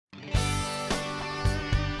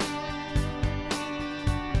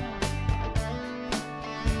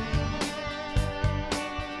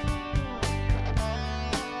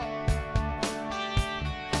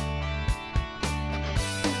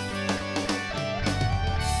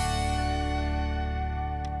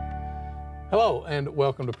Hello and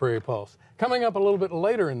welcome to Prairie Pulse. Coming up a little bit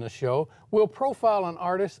later in the show, we'll profile an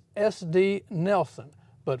artist, S.D. Nelson.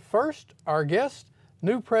 But first, our guest,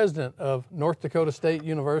 new president of North Dakota State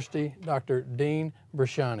University, Dr. Dean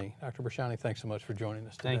Bresciani. Dr. Bresciani, thanks so much for joining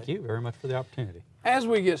us today. Thank you very much for the opportunity. As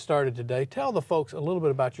we get started today, tell the folks a little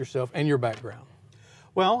bit about yourself and your background.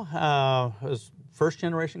 Well, I was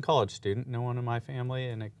first-generation college student. No one in my family,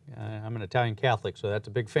 and I'm an Italian Catholic, so that's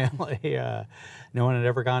a big family. No one had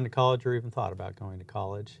ever gone to college or even thought about going to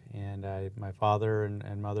college. And my father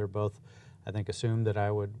and mother both, I think, assumed that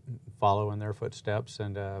I would follow in their footsteps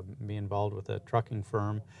and be involved with a trucking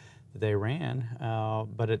firm that they ran.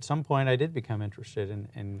 But at some point, I did become interested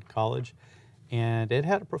in college, and it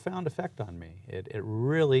had a profound effect on me. It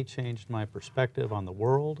really changed my perspective on the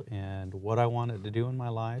world and what I wanted to do in my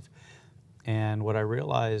life. And what I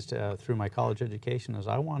realized through my college education is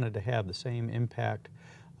I wanted to have the same impact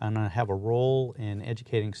and have a role in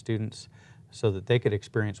educating students so that they could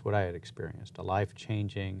experience what I had experienced, a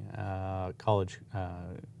life-changing college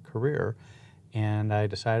career. And I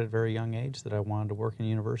decided at a very young age that I wanted to work in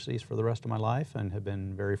universities for the rest of my life, and have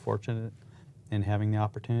been very fortunate in having the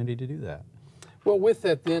opportunity to do that. Well, with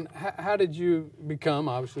that then, how did you become,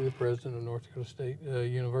 obviously, the president of North Dakota State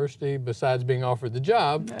University, besides being offered the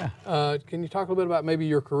job? Yeah. Can you talk a little bit about maybe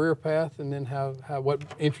your career path and then what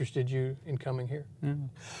interested you in coming here? Yeah.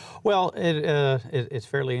 Well, it's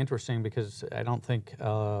fairly interesting because I don't think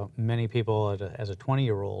many people as a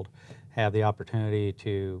 20-year-old have the opportunity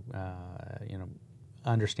to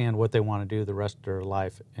understand what they want to do the rest of their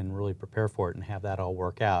life and really prepare for it and have that all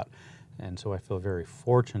work out. And so I feel very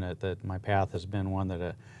fortunate that my path has been one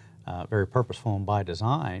that very purposeful and by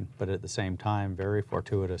design, but at the same time very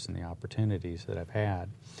fortuitous in the opportunities that I've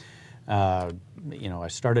had. I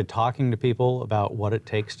started talking to people about what it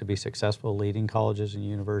takes to be successful leading colleges and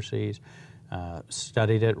universities,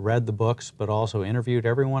 studied it, read the books, but also interviewed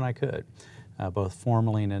everyone I could, both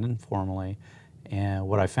formally and informally. And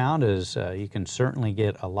what I found is you can certainly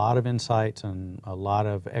get a lot of insights and a lot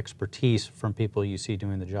of expertise from people you see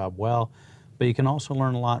doing the job well, but you can also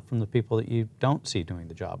learn a lot from the people that you don't see doing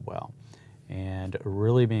the job well. And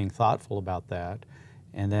really being thoughtful about that,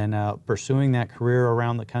 and then pursuing that career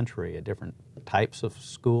around the country at different types of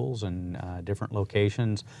schools and different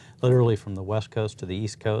locations, literally from the West Coast to the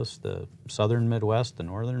East Coast, the Southern Midwest, the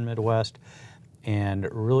Northern Midwest, and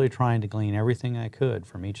really trying to glean everything I could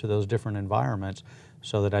from each of those different environments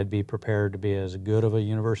so that I'd be prepared to be as good of a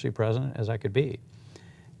university president as I could be.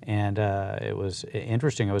 And it was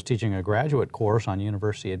interesting. I was teaching a graduate course on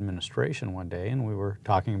university administration one day, and we were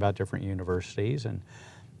talking about different universities, and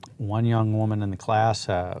one young woman in the class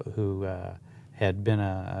who had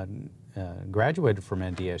been graduated from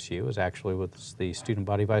NDSU, was actually with the student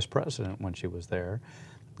body vice president when she was there,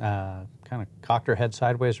 kind of cocked her head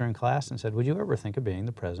sideways during class and said, "Would you ever think of being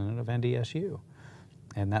the president of NDSU?"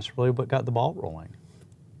 And that's really what got the ball rolling.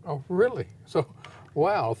 Oh, really? So,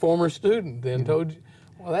 wow, a former student then told you.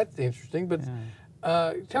 Well, that's interesting. But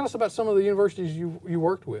tell us about some of the universities you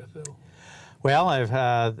worked with. Well,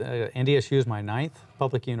 NDSU is my 9th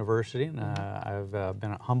public university, and I've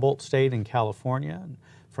been at Humboldt State in California. And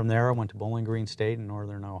from there, I went to Bowling Green State in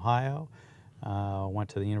northern Ohio. Went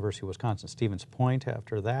to the University of Wisconsin-Stevens Point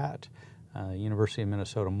after that, University of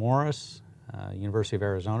Minnesota Morris, University of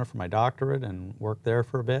Arizona for my doctorate and worked there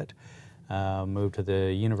for a bit. Moved to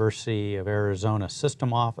the University of Arizona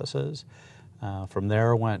system offices. From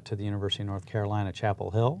there, went to the University of North Carolina,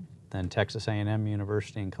 Chapel Hill, then Texas A&M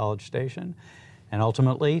University in College Station, and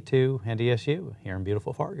ultimately to NDSU here in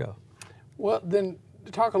beautiful Fargo. Well, then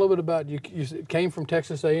talk a little bit about, you came from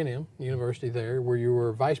Texas A&M University there, where you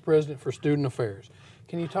were Vice President for Student Affairs.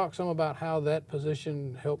 Can you talk some about how that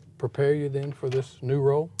position helped prepare you then for this new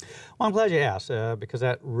role? Well, I'm glad you asked, because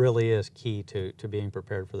that really is key to being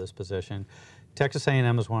prepared for this position. Texas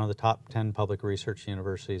A&M is one of the top 10 public research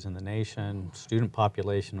universities in the nation, student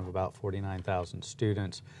population of about 49,000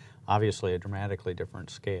 students, obviously a dramatically different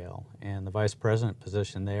scale. And the Vice President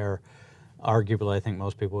position there, arguably, I think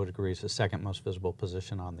most people would agree, is the second most visible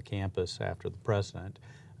position on the campus after the president.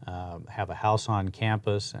 Have a house on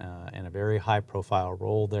campus and a very high-profile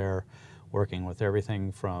role there, working with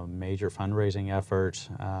everything from major fundraising efforts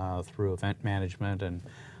through event management, and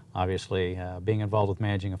obviously being involved with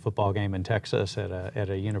managing a football game in Texas at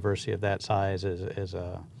a university of that size is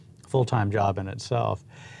a full-time job in itself.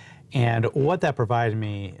 And what that provided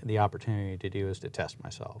me the opportunity to do is to test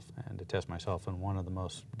myself, and to test myself in one of the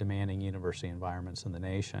most demanding university environments in the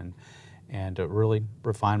nation, and to really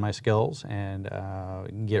refine my skills and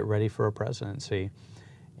get ready for a presidency.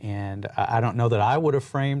 And I don't know that I would have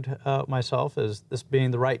framed myself as this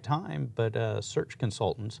being the right time, but search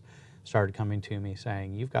consultants started coming to me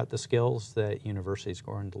saying, you've got the skills that universities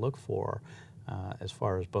are going to look for as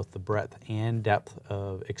far as both the breadth and depth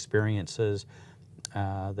of experiences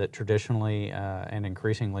that traditionally and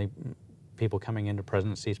increasingly people coming into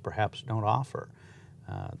presidencies perhaps don't offer.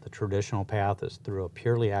 The traditional path is through a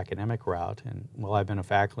purely academic route, and while I've been a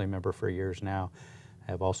faculty member for years now,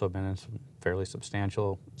 I've also been in some fairly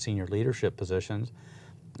substantial senior leadership positions.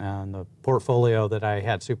 And the portfolio that I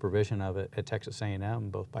had supervision of at Texas A&M,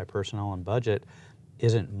 both by personnel and budget,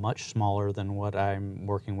 isn't much smaller than what I'm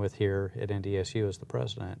working with here at NDSU as the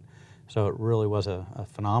president. So it really was a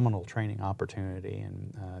phenomenal training opportunity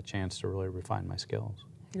and a chance to really refine my skills.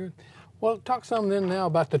 Good. Well, talk some then now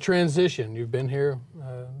about the transition. You've been here,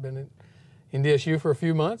 been at NDSU for a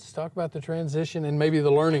few months. Talk about the transition and maybe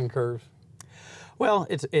the learning curve. Well,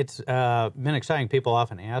 it's been exciting. People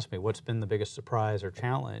often ask me what's been the biggest surprise or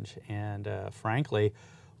challenge, and frankly,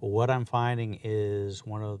 what I'm finding is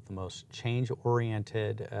one of the most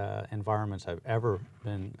change-oriented environments I've ever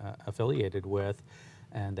been affiliated with,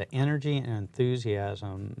 and the energy and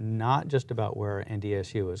enthusiasm, not just about where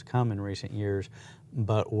NDSU has come in recent years,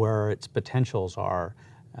 but where its potentials are,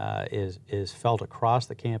 is felt across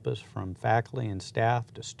the campus, from faculty and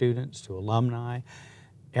staff to students to alumni.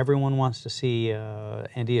 Everyone wants to see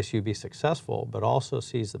NDSU be successful, but also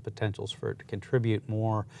sees the potentials for it to contribute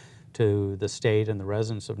more to the state and the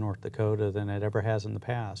residents of North Dakota than it ever has in the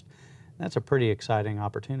past. That's a pretty exciting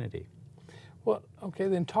opportunity. Well, okay,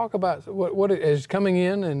 then talk about what is coming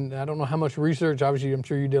in, and I don't know how much research, obviously I'm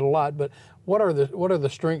sure you did a lot, but what are the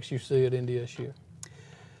strengths you see at NDSU?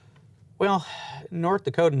 Well, North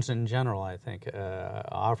Dakotans in general, I think,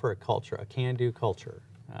 offer a culture, a can-do culture.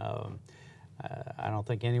 I don't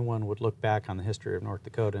think anyone would look back on the history of North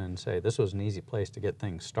Dakota and say this was an easy place to get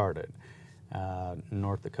things started.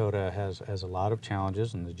 North Dakota has a lot of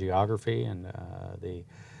challenges in the geography and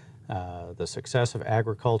the success of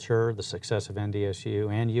agriculture, the success of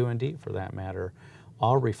NDSU and UND for that matter,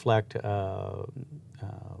 all reflect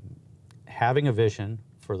having a vision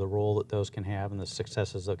for the role that those can have and the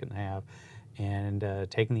successes they can have, and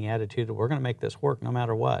taking the attitude that we're going to make this work no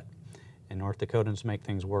matter what. And North Dakotans make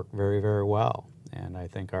things work very, very well. And I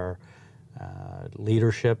think our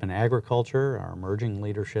leadership in agriculture, our emerging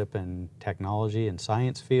leadership in technology and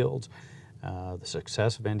science fields, the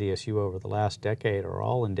success of NDSU over the last decade are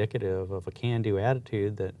all indicative of a can-do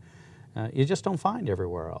attitude that you just don't find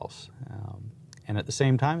everywhere else. And at the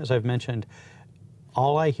same time, as I've mentioned,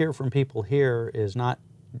 all I hear from people here is not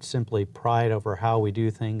simply pride over how we do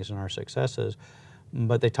things and our successes,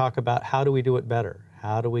 but they talk about how do we do it better?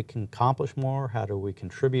 How do we accomplish more? How do we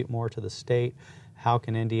contribute more to the state? How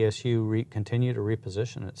can NDSU continue to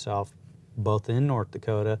reposition itself both in North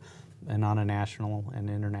Dakota and on a national and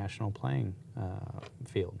international playing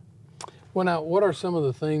field? Well, now, what are some of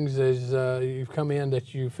the things as you've come in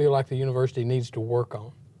that you feel like the university needs to work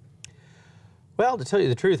on? Well, to tell you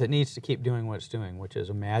the truth, it needs to keep doing what it's doing, which is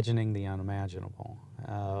imagining the unimaginable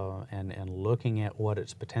and looking at what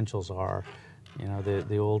its potentials are. You know,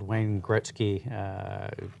 the old Wayne Gretzky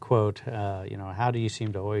quote, you know, how do you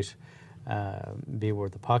seem to always be where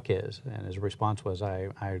the puck is? And his response was,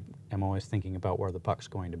 I am always thinking about where the puck's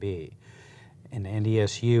going to be. And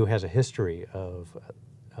NDSU has a history of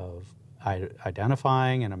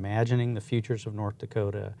identifying and imagining the futures of North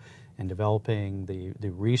Dakota and developing the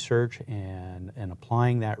research and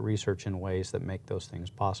applying that research in ways that make those things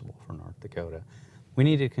possible for North Dakota. We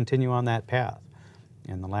need to continue on that path.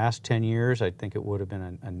 In the last 10 years, I think it would have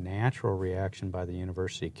been a natural reaction by the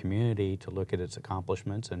university community to look at its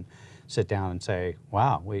accomplishments and sit down and say,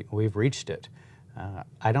 wow, we've reached it.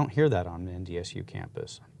 I don't hear that on the NDSU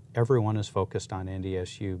campus. Everyone is focused on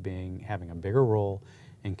NDSU having a bigger role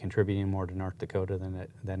in contributing more to North Dakota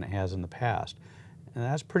than it has in the past. And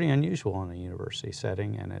that's pretty unusual in a university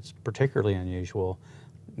setting, and it's particularly unusual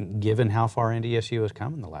given how far NDSU has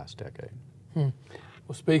come in the last decade.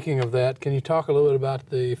 Well, speaking of that, can you talk a little bit about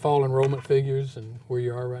the fall enrollment figures and where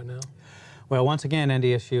you are right now? Well, once again,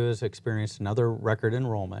 NDSU has experienced another record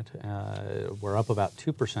enrollment. We're up about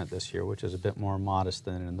 2% this year, which is a bit more modest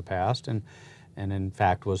than in the past, and in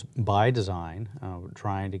fact was by design,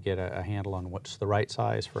 trying to get a handle on what's the right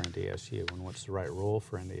size for NDSU and what's the right role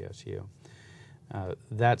for NDSU.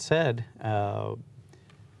 That said,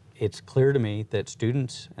 it's clear to me that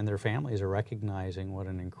students and their families are recognizing what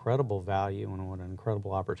an incredible value and what an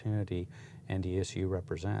incredible opportunity NDSU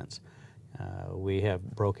represents. We have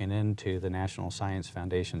broken into the National Science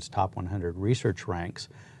Foundation's top 100 research ranks,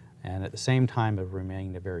 and at the same time have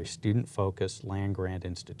remained a very student-focused, land-grant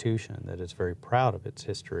institution that is very proud of its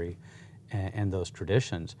history and those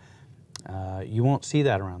traditions. You won't see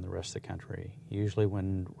that around the rest of the country. Usually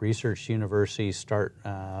when research universities start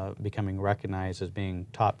becoming recognized as being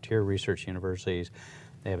top-tier research universities,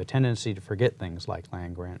 they have a tendency to forget things like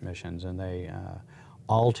land-grant missions, and they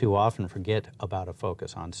all too often forget about a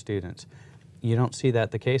focus on students. You don't see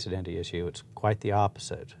that the case at NDSU. It's quite the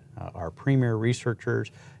opposite. Our premier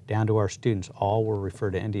researchers, down to our students, all will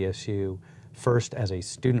refer to NDSU first as a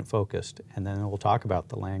student-focused, and then we'll talk about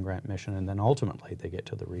the land-grant mission, and then ultimately they get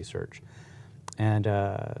to the research. And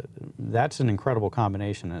that's an incredible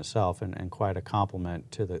combination in itself, and quite a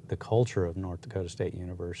compliment to the culture of North Dakota State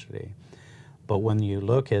University. But when you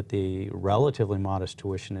look at the relatively modest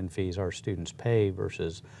tuition and fees our students pay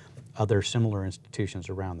versus other similar institutions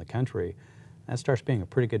around the country, that starts being a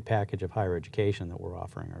pretty good package of higher education that we're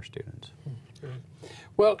offering our students. Good.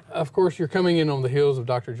 Well, of course, you're coming in on the heels of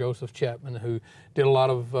Dr. Joseph Chapman, who did a lot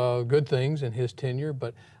of good things in his tenure,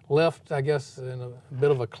 but left, I guess, in a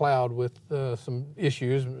bit of a cloud with some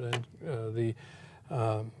issues, and the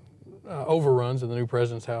overruns in the new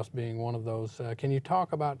president's house being one of those. Can you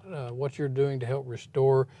talk about what you're doing to help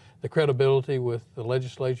restore the credibility with the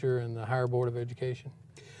legislature and the Higher Board of Education?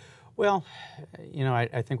 Well, you know,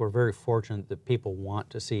 I think we're very fortunate that people want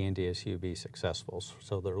to see NDSU be successful,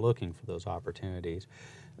 so they're looking for those opportunities.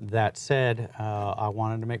 That said, I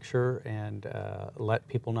wanted to make sure and let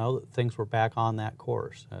people know that things were back on that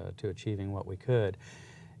course to achieving what we could.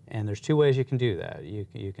 And there's two ways you can do that.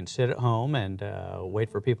 You can sit at home and wait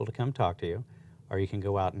for people to come talk to you, or you can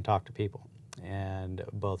go out and talk to people. And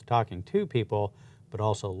both talking to people, but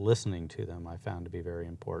also listening to them, I found to be very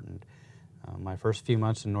important. My first few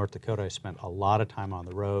months in North Dakota, I spent a lot of time on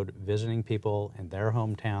the road visiting people in their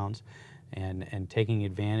hometowns and taking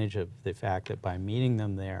advantage of the fact that by meeting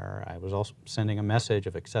them there, I was also sending a message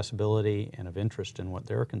of accessibility and of interest in what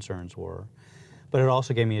their concerns were. But it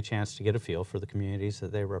also gave me a chance to get a feel for the communities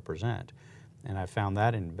that they represent. And I found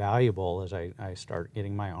that invaluable as I start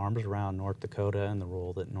getting my arms around North Dakota and the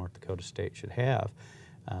role that North Dakota State should have.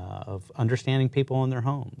 Of understanding people in their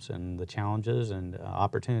homes and the challenges and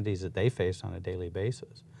opportunities that they face on a daily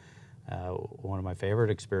basis. One of my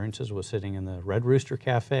favorite experiences was sitting in the Red Rooster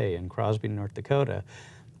Cafe in Crosby, North Dakota.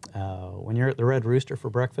 When you're at the Red Rooster for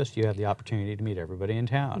breakfast, you have the opportunity to meet everybody in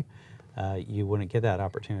town. You wouldn't get that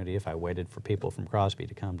opportunity if I waited for people from Crosby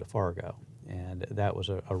to come to Fargo. And that was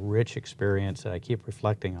a rich experience that I keep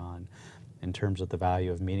reflecting on in terms of the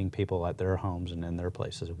value of meeting people at their homes and in their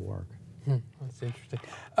places of work. That's interesting.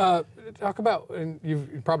 Talk about, and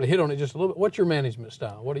you've probably hit on it just a little bit, what's your management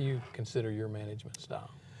style? What do you consider your management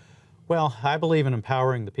style? Well, I believe in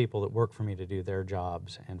empowering the people that work for me to do their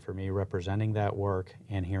jobs, and for me representing that work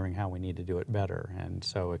and hearing how we need to do it better. And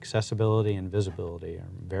so accessibility and visibility are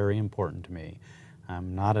very important to me.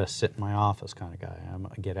 I'm not a sit in my office kind of guy. I'm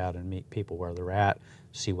a get out and meet people where they're at,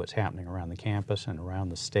 see what's happening around the campus and around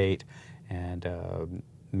the state, and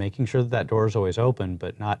making sure that that door is always open,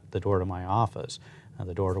 but not the door to my office,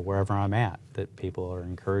 the door to wherever I'm at, that people are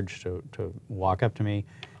encouraged to walk up to me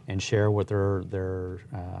and share what their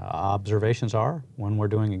observations are when we're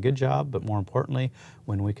doing a good job, but more importantly,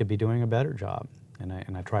 when we could be doing a better job. And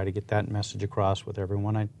I try to get that message across with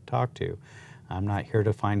everyone I talk to. I'm not here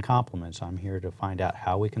to find compliments. I'm here to find out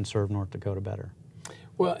how we can serve North Dakota better.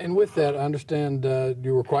 Well, and with that, I understand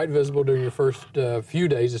you were quite visible during your first few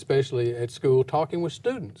days, especially at school, talking with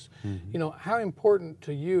students. You know, how important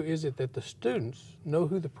to you is it that the students know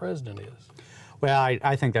who the president is? Well,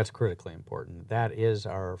 I think that's critically important. That is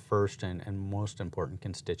our first and most important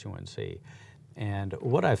constituency. And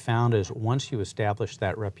what I've found is once you establish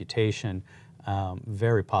that reputation,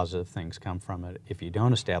 very positive things come from it. If you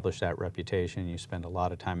don't establish that reputation, you spend a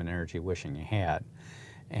lot of time and energy wishing you had.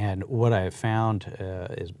 And what I have found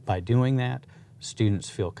is by doing that, students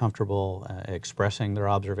feel comfortable expressing their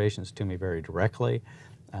observations to me very directly.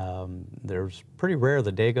 There's pretty rare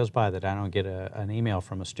the day goes by that I don't get an email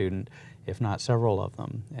from a student, if not several of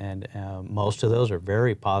them. And most of those are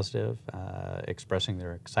very positive, expressing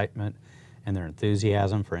their excitement and their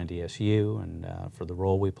enthusiasm for NDSU and for the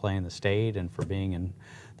role we play in the state and for being in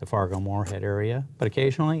the Fargo-Moorhead area. But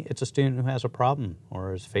occasionally it's a student who has a problem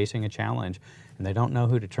or is facing a challenge and they don't know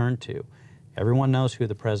who to turn to. Everyone knows who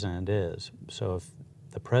the president is. So if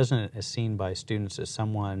the president is seen by students as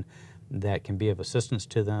someone that can be of assistance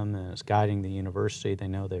to them and is guiding the university, they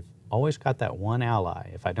know they've always got that one ally.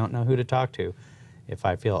 If I don't know who to talk to, if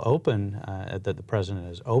I feel open, that the president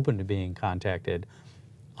is open to being contacted,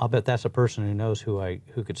 I'll bet that's a person who knows who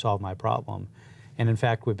could solve my problem. And in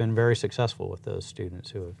fact, we've been very successful with those students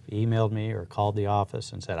who have emailed me or called the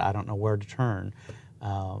office and said, I don't know where to turn,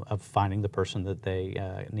 of finding the person that they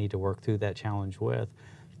need to work through that challenge with.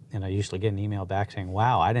 and I usually get an email back saying,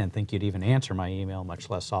 wow, I didn't think you'd even answer my email, much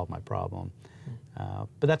less solve my problem.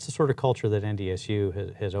 But that's the sort of culture that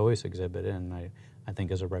NDSU has always exhibited, and I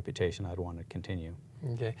think is a reputation I'd want to continue.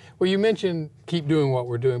 Okay. Well, you mentioned keep doing what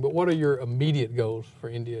we're doing, but what are your immediate goals for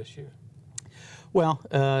NDSU? Well,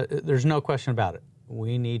 there's no question about it.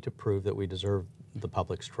 We need to prove that we deserve the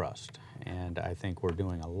public's trust, and I think we're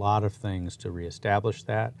doing a lot of things to reestablish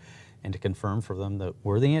that and to confirm for them that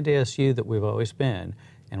we're the NDSU that we've always been,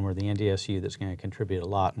 and we're the NDSU that's going to contribute a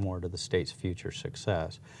lot more to the state's future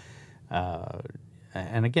success.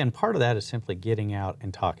 And again, part of that is simply getting out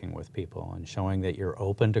and talking with people and showing that you're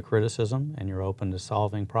open to criticism and you're open to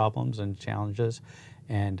solving problems and challenges.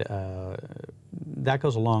 And that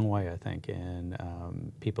goes a long way, I think, in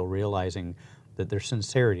people realizing that there's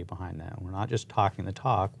sincerity behind that. We're not just talking the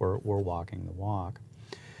talk, we're walking the walk.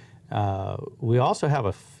 We also have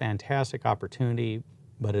a fantastic opportunity,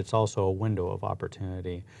 but it's also a window of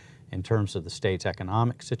opportunity in terms of the state's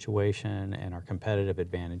economic situation and our competitive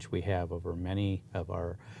advantage we have over many of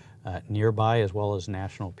our nearby as well as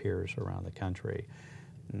national peers around the country.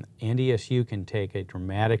 NDSU can take a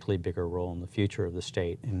dramatically bigger role in the future of the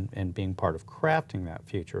state and being part of crafting that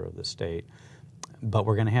future of the state. But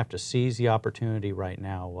we're going to have to seize the opportunity right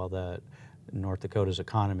now while North Dakota's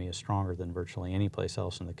economy is stronger than virtually any place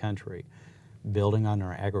else in the country. Building on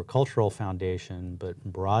our agricultural foundation, but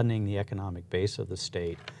broadening the economic base of the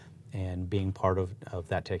state and being part of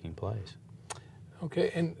that taking place.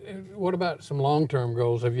 Okay, and what about some long-term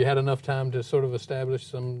goals? Have you had enough time to sort of establish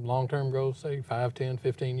some long-term goals, say 5, 10,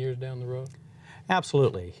 15 years down the road?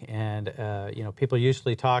 Absolutely, and you know, people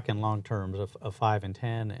usually talk in long terms of 5 and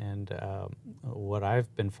 10, and what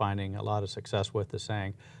I've been finding a lot of success with is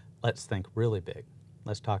saying, let's think really big.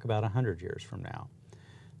 Let's talk about 100 years from now.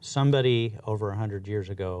 Somebody over 100 years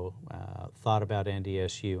ago thought about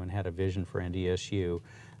NDSU and had a vision for NDSU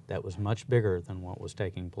that was much bigger than what was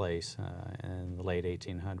taking place in the late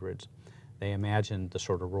 1800s. They imagined the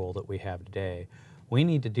sort of role that we have today. We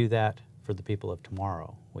need to do that for the people of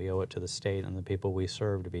tomorrow. We owe it to the state and the people we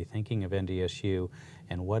serve to be thinking of NDSU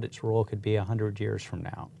and what its role could be 100 years from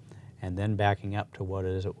now, and then backing up to what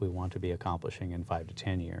it is that we want to be accomplishing in 5 to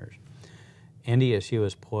 10 years. NDSU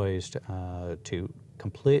is poised to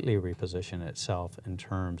completely reposition itself in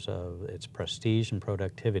terms of its prestige and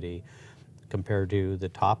productivity compared to the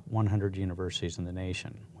top 100 universities in the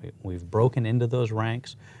nation. We've broken into those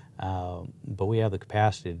ranks, but we have the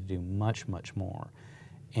capacity to do much, much more.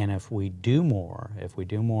 And if we do more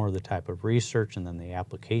of the type of research and then the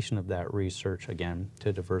application of that research, again,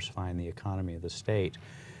 to diversifying the economy of the state,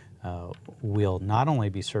 we'll not only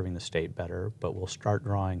be serving the state better, but we'll start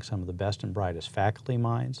drawing some of the best and brightest faculty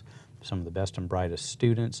minds, some of the best and brightest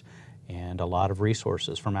students, and a lot of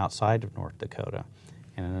resources from outside of North Dakota.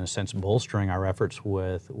 And in a sense, bolstering our efforts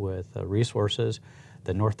with resources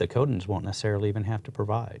that North Dakotans won't necessarily even have to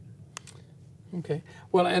provide. Okay.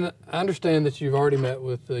 Well, and I understand that you've already met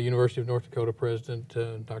with the University of North Dakota President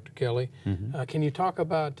Dr. Kelly. Mm-hmm. Can you talk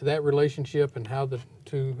about that relationship and how the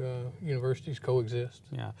two universities coexist?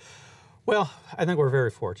 Yeah. Well, I think we're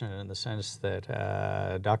very fortunate in the sense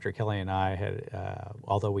that Dr. Kelly and I had,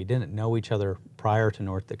 although we didn't know each other prior to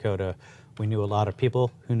North Dakota, we knew a lot of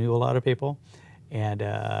people who knew a lot of people. And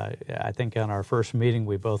I think on our first meeting,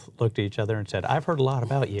 we both looked at each other and said, I've heard a lot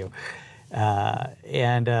about you.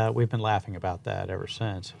 And we've been laughing about that ever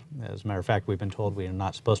since. As a matter of fact, we've been told we are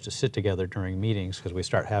not supposed to sit together during meetings because we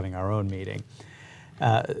start having our own meeting.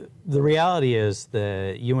 The reality is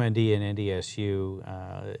the UND and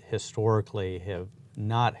NDSU historically have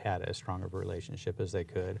not had as strong of a relationship as they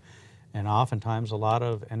could. And oftentimes a lot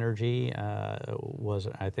of energy was,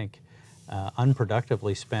 I think,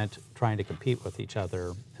 unproductively spent trying to compete with each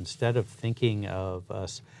other instead of thinking of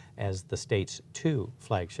us as the state's two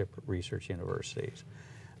flagship research universities.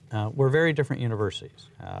 We're very different universities.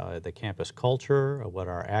 The campus culture, what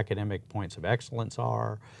our academic points of excellence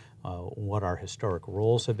are, what our historic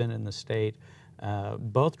roles have been in the state,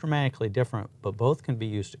 both dramatically different, but both can be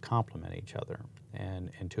used to complement each other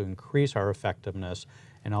and to increase our effectiveness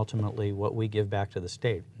and ultimately what we give back to the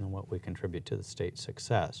state and what we contribute to the state's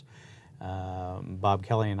success. Bob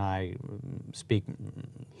Kelly and I speak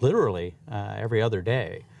literally every other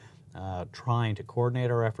day, trying to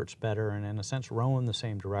coordinate our efforts better and in a sense row in the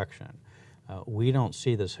same direction. We don't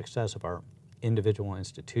see the success of our individual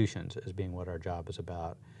institutions as being what our job is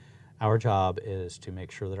about. Our job is to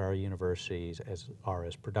make sure that our universities are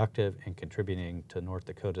as productive and contributing to North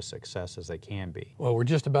Dakota's success as they can be. Well, we're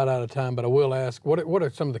just about out of time, but I will ask, what are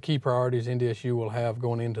some of the key priorities NDSU will have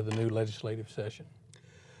going into the new legislative session?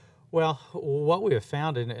 Well, what we have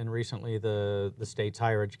found, and recently the state's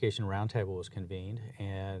higher education roundtable was convened,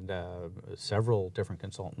 and several different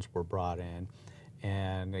consultants were brought in,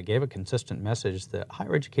 and they gave a consistent message that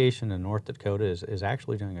higher education in North Dakota is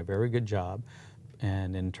actually doing a very good job,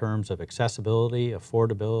 and in terms of accessibility,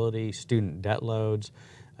 affordability, student debt loads,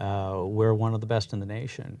 we're one of the best in the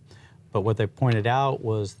nation. But what they pointed out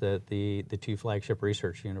was that the two flagship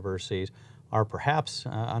research universities are perhaps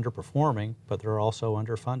underperforming, but they're also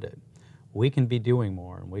underfunded. We can be doing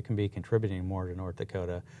more, and we can be contributing more to North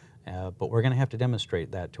Dakota, but we're going to have to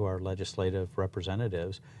demonstrate that to our legislative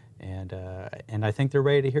representatives, and I think they're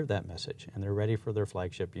ready to hear that message, and they're ready for their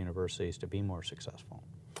flagship universities to be more successful.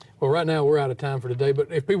 Well, right now we're out of time for today,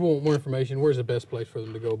 but if people want more information, where's the best place for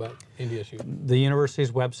them to go about NDSU? The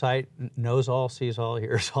university's website knows all, sees all,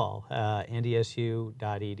 hears all, ndsu.edu.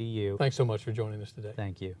 Thanks so much for joining us today.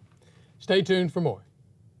 Thank you. Stay tuned for more.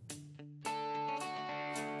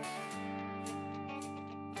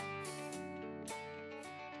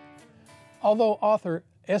 Although author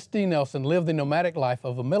S.D. Nelson lived the nomadic life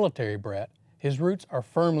of a military brat, his roots are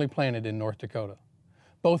firmly planted in North Dakota.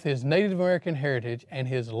 Both his Native American heritage and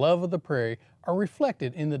his love of the prairie are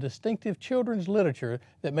reflected in the distinctive children's literature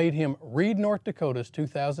that made him Read North Dakota's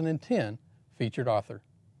 2010 featured author.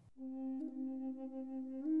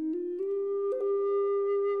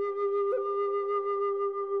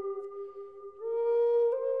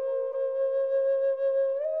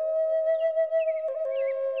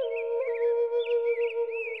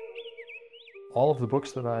 All of the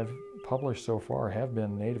books that I've published so far have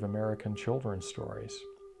been Native American children's stories.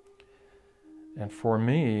 And for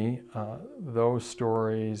me, those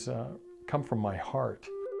stories come from my heart.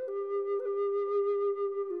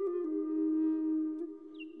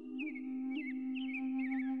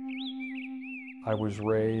 I was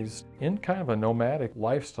raised in kind of a nomadic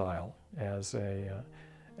lifestyle as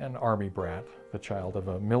an Army brat, the child of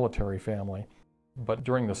a military family. But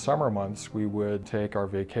during the summer months, we would take our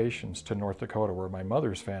vacations to North Dakota, where my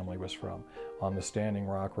mother's family was from, on the Standing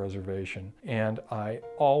Rock Reservation. And I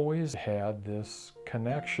always had this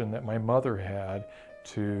connection that my mother had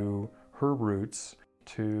to her roots,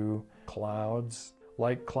 to clouds,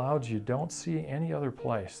 like clouds you don't see any other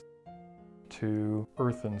place, to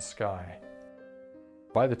earth and sky.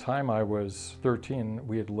 By the time I was 13,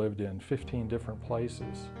 we had lived in 15 different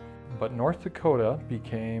places. But North Dakota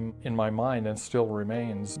became, in my mind, and still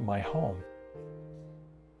remains, my home.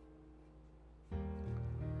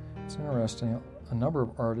 It's interesting, a number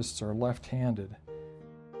of artists are left-handed.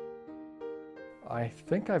 I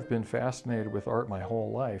think I've been fascinated with art my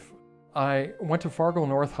whole life. I went to Fargo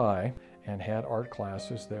North High and had art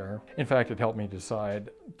classes there. In fact, it helped me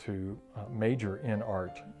decide to major in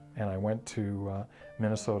art. And I went to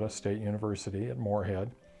Minnesota State University at Moorhead,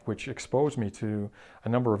 which exposed me to a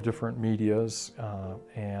number of different medias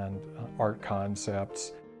and art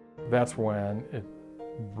concepts. That's when it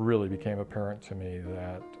really became apparent to me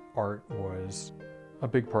that art was a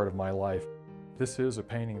big part of my life. This is a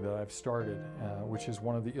painting that I've started, which is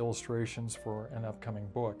one of the illustrations for an upcoming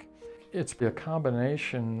book. It's a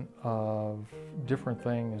combination of different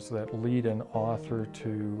things that lead an author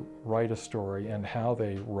to write a story and how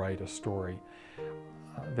they write a story.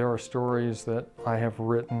 There are stories that I have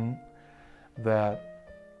written that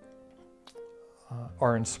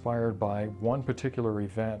are inspired by one particular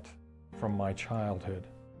event from my childhood.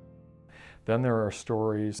 Then there are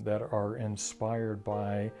stories that are inspired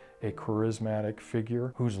by a charismatic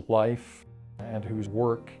figure whose life and whose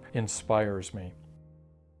work inspires me.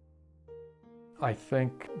 I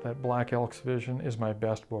think that Black Elk's Vision is my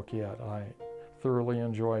best book yet. I thoroughly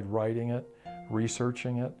enjoyed writing it,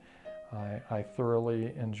 researching it. I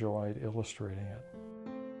thoroughly enjoyed illustrating it.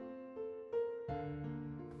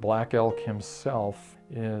 Black Elk himself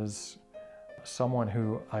is someone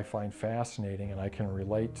who I find fascinating and I can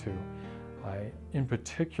relate to. I, in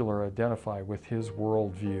particular, identify with his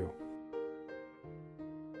worldview.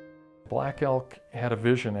 Black Elk had a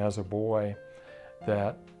vision as a boy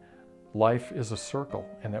that life is a circle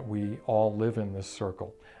and that we all live in this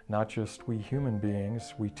circle. Not just we human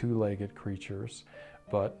beings, we two-legged creatures,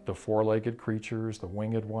 but the four-legged creatures, the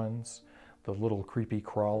winged ones, the little creepy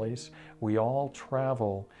crawlies, we all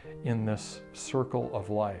travel in this circle of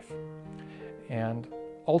life. And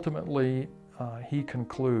ultimately, he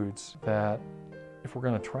concludes that if we're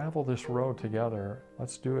going to travel this road together,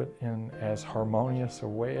 let's do it in as harmonious a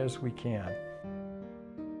way as we can.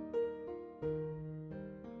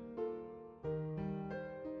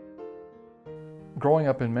 Growing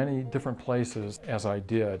up in many different places, as I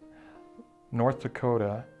did, North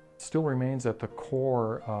Dakota still remains at the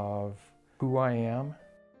core of who I am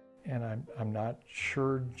And I'm not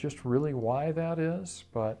sure just really why that is,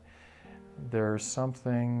 but there's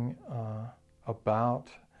something about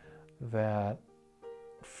that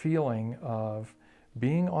feeling of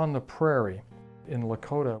being on the prairie. In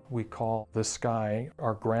Lakota, we call the sky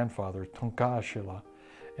our grandfather, Tunkashila,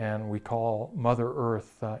 and we call Mother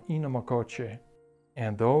Earth Inamakoche.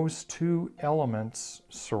 And those two elements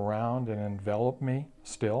surround and envelop me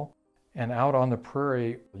still. And out on the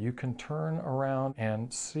prairie, you can turn around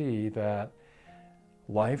and see that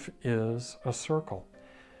life is a circle.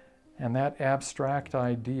 And that abstract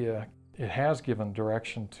idea, it has given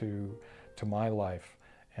direction to my life,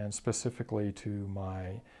 and specifically to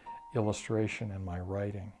my illustration and my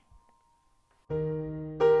writing.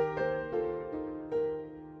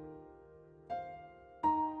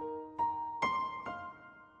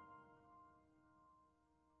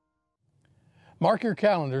 Mark your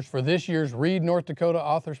calendars for this year's Read North Dakota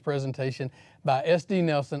Authors Presentation by S.D.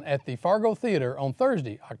 Nelson at the Fargo Theater on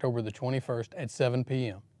Thursday, October the 21st at 7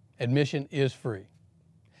 p.m. Admission is free.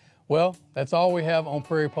 Well, that's all we have on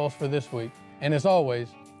Prairie Pulse for this week. And as always,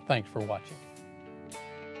 thanks for watching.